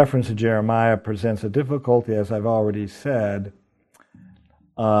 The reference to Jeremiah presents a difficulty, as I've already said.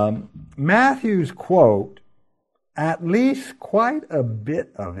 Matthew's quote, at least quite a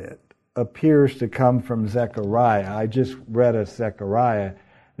bit of it, appears to come from Zechariah. I just read a Zechariah.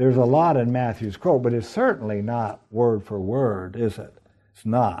 There's a lot in Matthew's quote, but it's certainly not word for word, is it? It's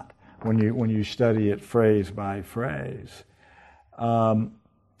not when you study it phrase by phrase.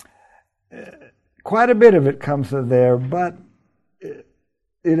 Quite a bit of it comes from there, but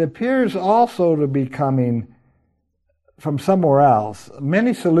it appears also to be coming from somewhere else.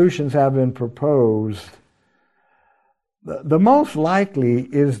 Many solutions have been proposed. The most likely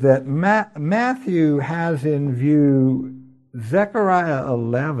is that Matthew has in view Zechariah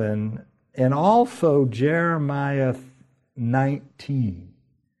 11 and also Jeremiah 19,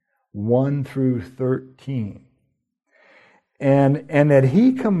 1 through 13. And that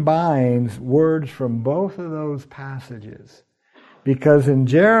he combines words from both of those passages. Because in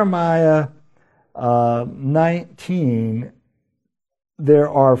Jeremiah 19, there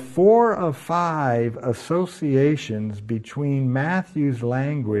are 4 of 5 associations between Matthew's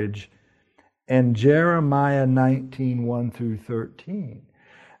language and Jeremiah 19, 1 through 13.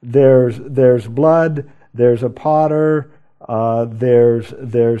 There's blood, there's a potter,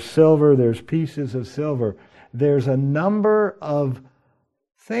 there's silver, there's pieces of silver. There's a number of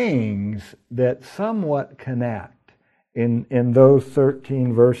things that somewhat connect in those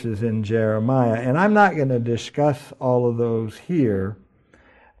 13 verses in Jeremiah. And I'm not going to discuss all of those here.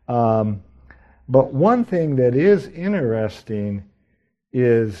 But one thing that is interesting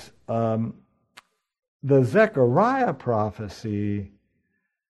is the Zechariah prophecy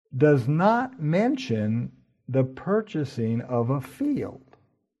does not mention the purchasing of a field.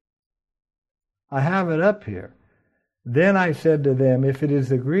 I have it up here. Then I said to them, if it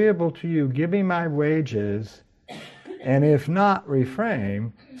is agreeable to you, give me my wages, and if not,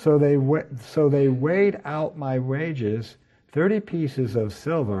 refrain. So they weighed out my wages, 30 pieces of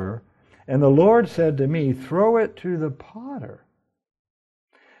silver, and the Lord said to me, throw it to the potter.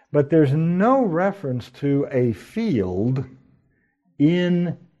 But there's no reference to a field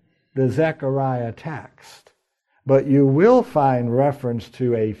in the Zechariah text. But you will find reference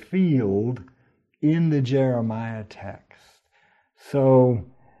to a field in the Jeremiah text. So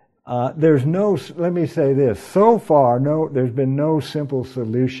there's no, let me say this, so far there's been no simple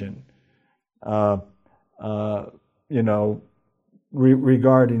solution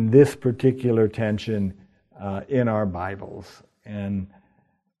regarding this particular tension in our Bibles. And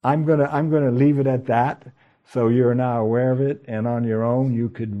I'm gonna leave it at that, so you're now aware of it, and on your own you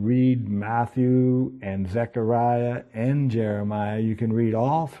could read Matthew and Zechariah and Jeremiah. You can read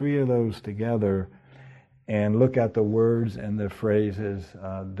all 3 of those together and look at the words and the phrases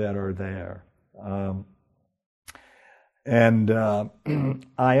that are there.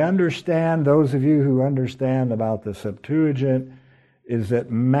 I understand, those of you who understand about the Septuagint, is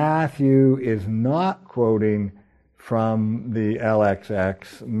that Matthew is not quoting from the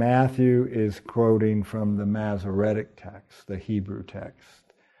LXX. Matthew is quoting from the Masoretic text, the Hebrew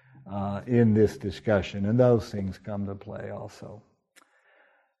text, in this discussion, and those things come to play also.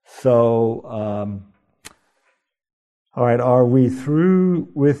 So, all right, are we through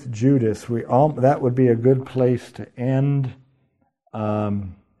with Judas? That would be a good place to end.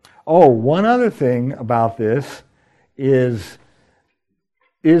 One other thing about this is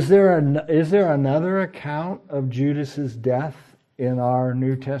there another account of Judas's death in our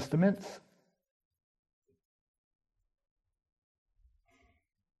New Testaments?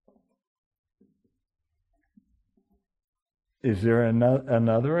 Is there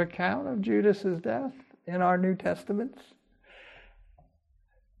another account of Judas's death in our New Testaments?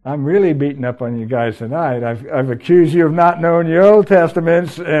 I'm really beating up on you guys tonight. I've accused you of not knowing your Old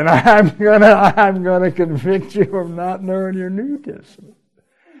Testaments, and I'm gonna convict you of not knowing your New Testament.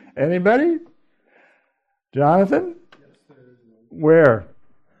 Anybody? Jonathan? Yes, there is one. Where?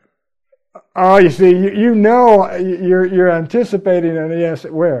 Oh, you see, you're anticipating an yes.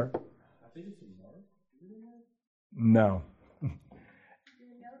 Where? I think it's in Mark. No.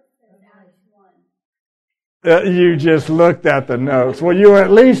 You just looked at the notes. Well, you were at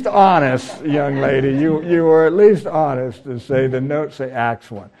least honest, young lady. You were at least honest to say the notes say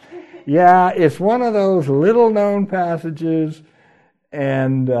Acts 1. Yeah, it's one of those little-known passages.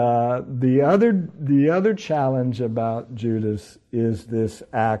 And the other challenge about Judas is this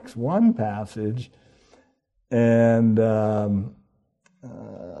Acts 1 passage. And I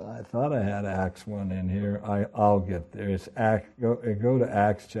thought I had Acts 1 in here. I'll get there. It's go to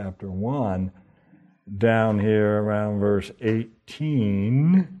Acts chapter 1. Down here around verse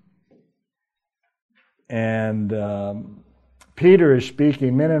 18, and Peter is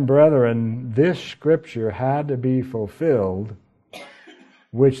speaking, men and brethren, this scripture had to be fulfilled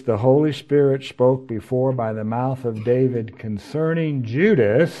which the Holy Spirit spoke before by the mouth of David concerning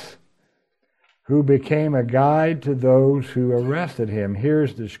Judas, who became a guide to those who arrested him.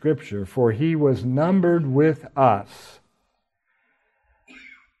 Here's the scripture. For he was numbered with us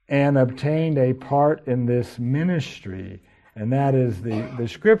and obtained a part in this ministry. And that is the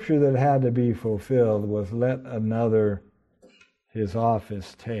scripture that had to be fulfilled was, let another his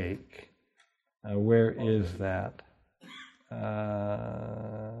office take. Where is that?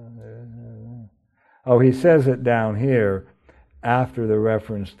 He says it down here after the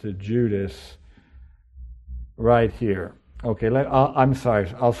reference to Judas, right here. Okay, I'm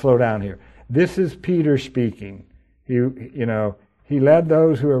sorry, I'll slow down here. This is Peter speaking. He led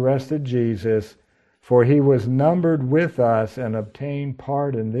those who arrested Jesus, for he was numbered with us and obtained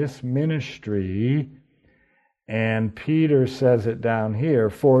part in this ministry. And Peter says it down here,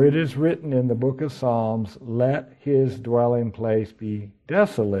 for it is written in the book of Psalms, let his dwelling place be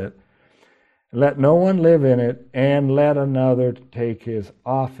desolate, let no one live in it, and let another take his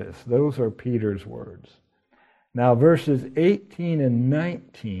office. Those are Peter's words. Now verses 18 and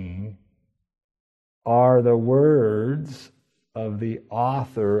 19 are the words of the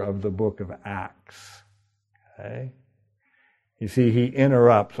author of the book of Acts. Okay? You see, he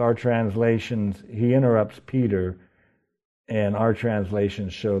interrupts our translations. He interrupts Peter, and our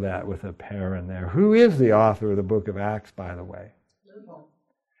translations show that with a pair in there. Who is the author of the book of Acts, by the way?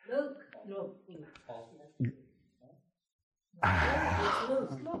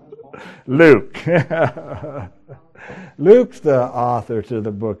 Luke. Luke's the author to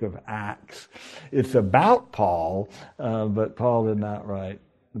the book of Acts. It's about Paul, but Paul did not write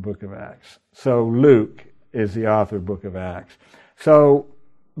the book of Acts. So Luke is the author of the book of Acts. So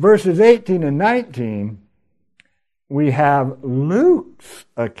verses 18 and 19, we have Luke's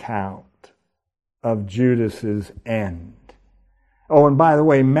account of Judas's end. Oh, and by the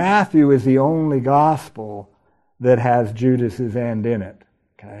way, Matthew is the only gospel that has Judas's end in it.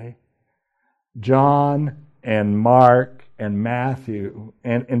 Okay? John and Mark and Matthew,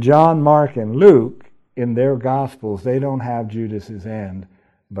 and John, Mark, and Luke, in their gospels, they don't have Judas's end.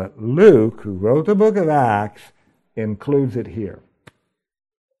 But Luke, who wrote the book of Acts, includes it here.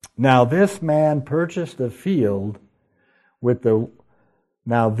 Now this man purchased a field with the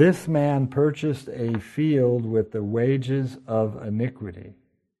wages of iniquity.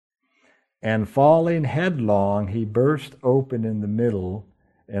 And falling headlong, he burst open in the middle,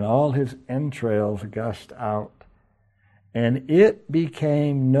 and all his entrails gushed out. And it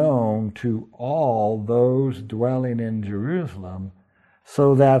became known to all those dwelling in Jerusalem,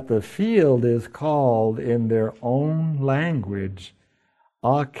 so that the field is called in their own language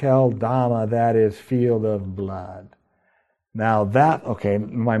Akeldama, that is, field of blood. Now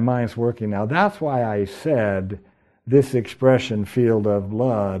my mind's working now. That's why I said this expression, field of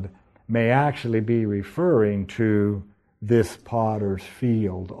blood, may actually be referring to this potter's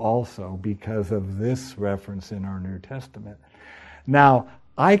field also, because of this reference in our New Testament. Now,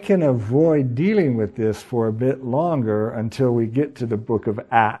 I can avoid dealing with this for a bit longer until we get to the book of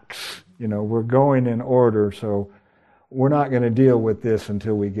Acts. We're going in order, so we're not going to deal with this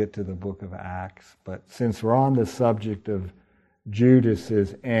until we get to the book of Acts. But since we're on the subject of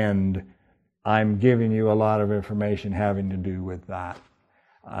Judas's end, I'm giving you a lot of information having to do with that.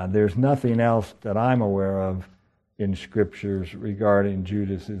 There's nothing else that I'm aware of in scriptures regarding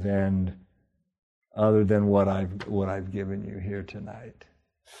Judas's end other than what I've given you here tonight.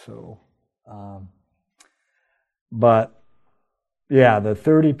 So, but yeah, the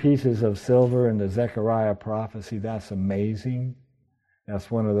 30 pieces of silver in the Zechariah prophecy, that's amazing. That's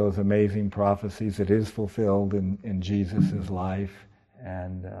one of those amazing prophecies that is fulfilled in Jesus' life.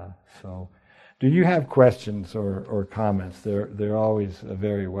 And so, do you have questions or comments? They're always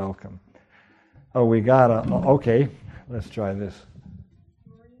very welcome. Oh, okay, let's try this.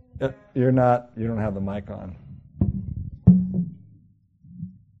 You don't have the mic on.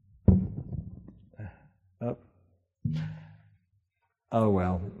 Oh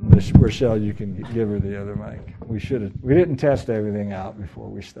well, Rochelle, you can give her the other mic. We didn't test everything out before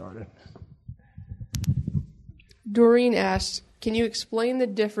we started. Doreen asks, can you explain the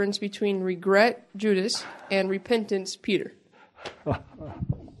difference between regret, Judas, and repentance, Peter?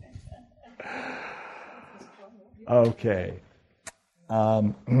 Okay. How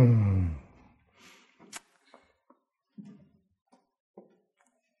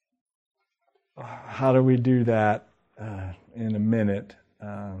do we do that in a minute?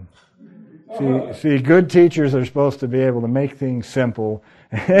 See, good teachers are supposed to be able to make things simple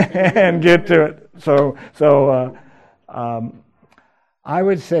and get to it. So I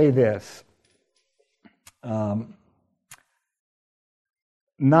would say this.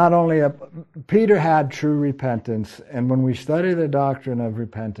 not only Peter had true repentance, and when we study the doctrine of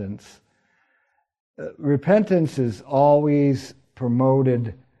repentance, repentance is always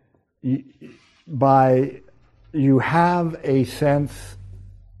promoted by you have a sense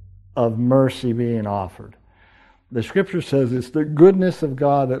of mercy being offered. The Scripture says it's the goodness of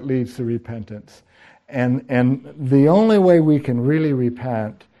God that leads to repentance. And the only way we can really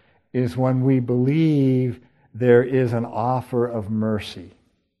repent is when we believe there is an offer of mercy.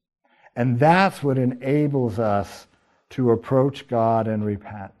 And that's what enables us to approach God and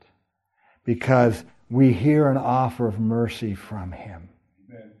repent, because we hear an offer of mercy from Him.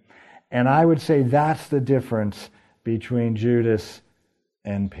 Amen. And I would say that's the difference between Judas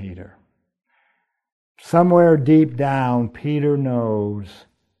and Peter. Somewhere deep down, Peter knows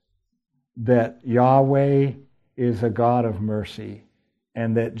that Yahweh is a God of mercy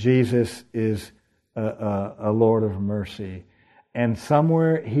and that Jesus is a Lord of mercy. And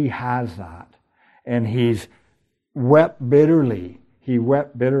somewhere he has that. And he's wept bitterly. He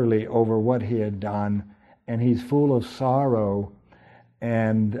wept bitterly over what he had done. And he's full of sorrow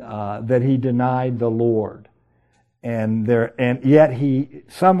and that he denied the Lord. And yet he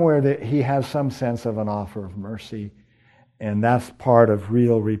somewhere that he has some sense of an offer of mercy, and that's part of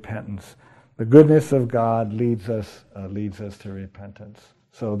real repentance. The goodness of God leads us to repentance.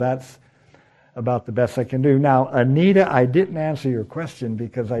 So that's about the best I can do. Now, Anita, I didn't answer your question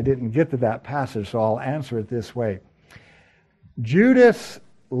because I didn't get to that passage, so I'll answer it this way. Judas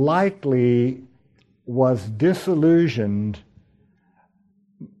likely was disillusioned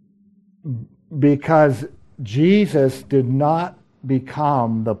because Jesus did not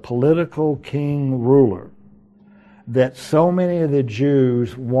become the political king ruler that so many of the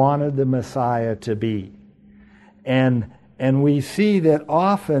Jews wanted the Messiah to be. And we see that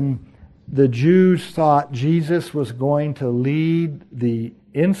often the Jews thought Jesus was going to lead the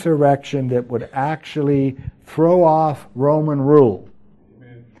insurrection that would actually throw off Roman rule.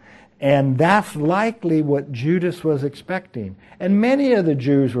 And that's likely what Judas was expecting. And many of the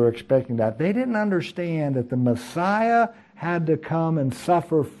Jews were expecting that. They didn't understand that the Messiah had to come and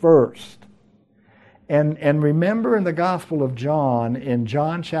suffer first. And remember in the Gospel of John, in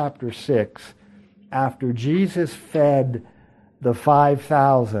John chapter 6, after Jesus fed the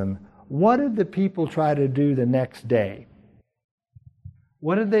 5,000, what did the people try to do the next day?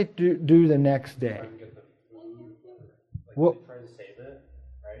 What did they do the next day? What?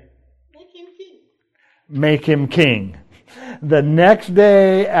 Make him king. The next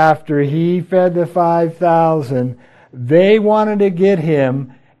day after he fed the 5,000, they wanted to get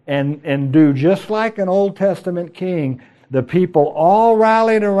him and do just like an Old Testament king. The people all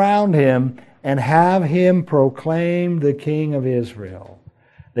rallied around him and have him proclaimed the King of Israel.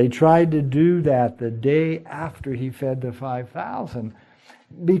 They tried to do that the day after he fed the 5,000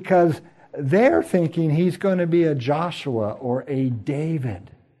 because they're thinking he's going to be a Joshua or a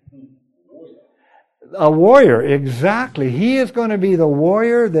David. A warrior, exactly. He is going to be the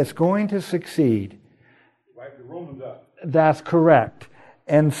warrior that's going to succeed. Wipe the Romans up. That's correct.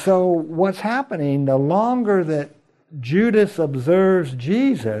 And so what's happening, the longer that Judas observes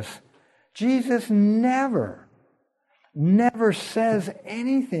Jesus, Jesus never says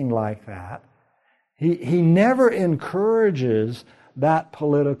anything like that. He never encourages that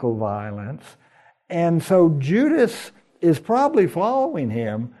political violence. And so Judas is probably following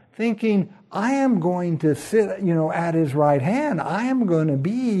him, thinking, I am going to sit, at his right hand. I am going to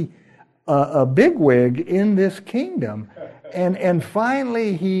be a bigwig in this kingdom. And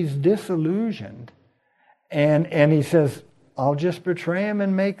finally he's disillusioned. And he says, I'll just betray him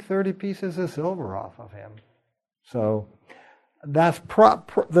and make 30 pieces of silver off of him. So that's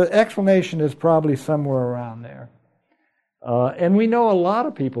the explanation is probably somewhere around there. And we know a lot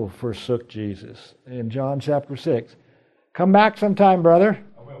of people forsook Jesus in John chapter 6. Come back sometime, brother.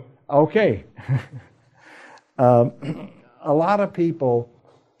 I will. Okay. A lot of people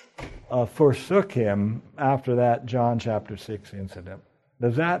forsook him after that John chapter 6 incident.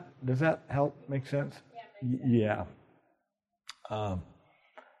 Does that help make sense? Yeah.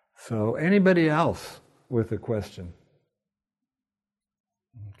 So anybody else with a question?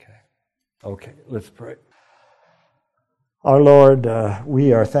 Okay, let's pray. Our Lord,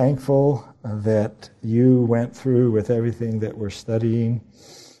 we are thankful that you went through with everything that we're studying,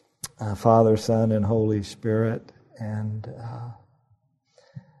 Father, Son, and Holy Spirit, and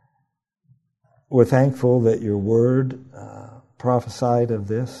we're thankful that your word prophesied of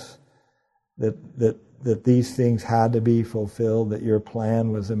this, that these things had to be fulfilled, that your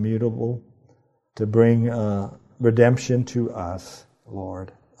plan was immutable to bring redemption to us,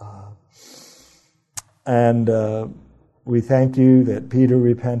 Lord. And We thank you that Peter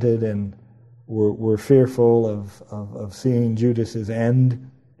repented, and we're fearful of seeing Judas's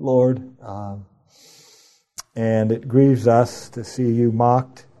end, Lord. And it grieves us to see you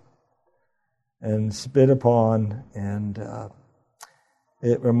mocked and spit upon, and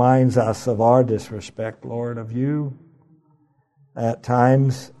it reminds us of our disrespect, Lord, of you at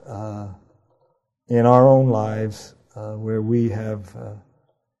times in our own lives where we have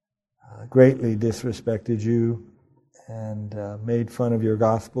greatly disrespected you and made fun of your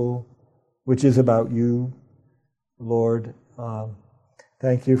gospel, which is about you, Lord.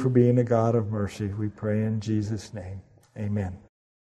 Thank you for being a God of mercy. We pray in Jesus' name. Amen.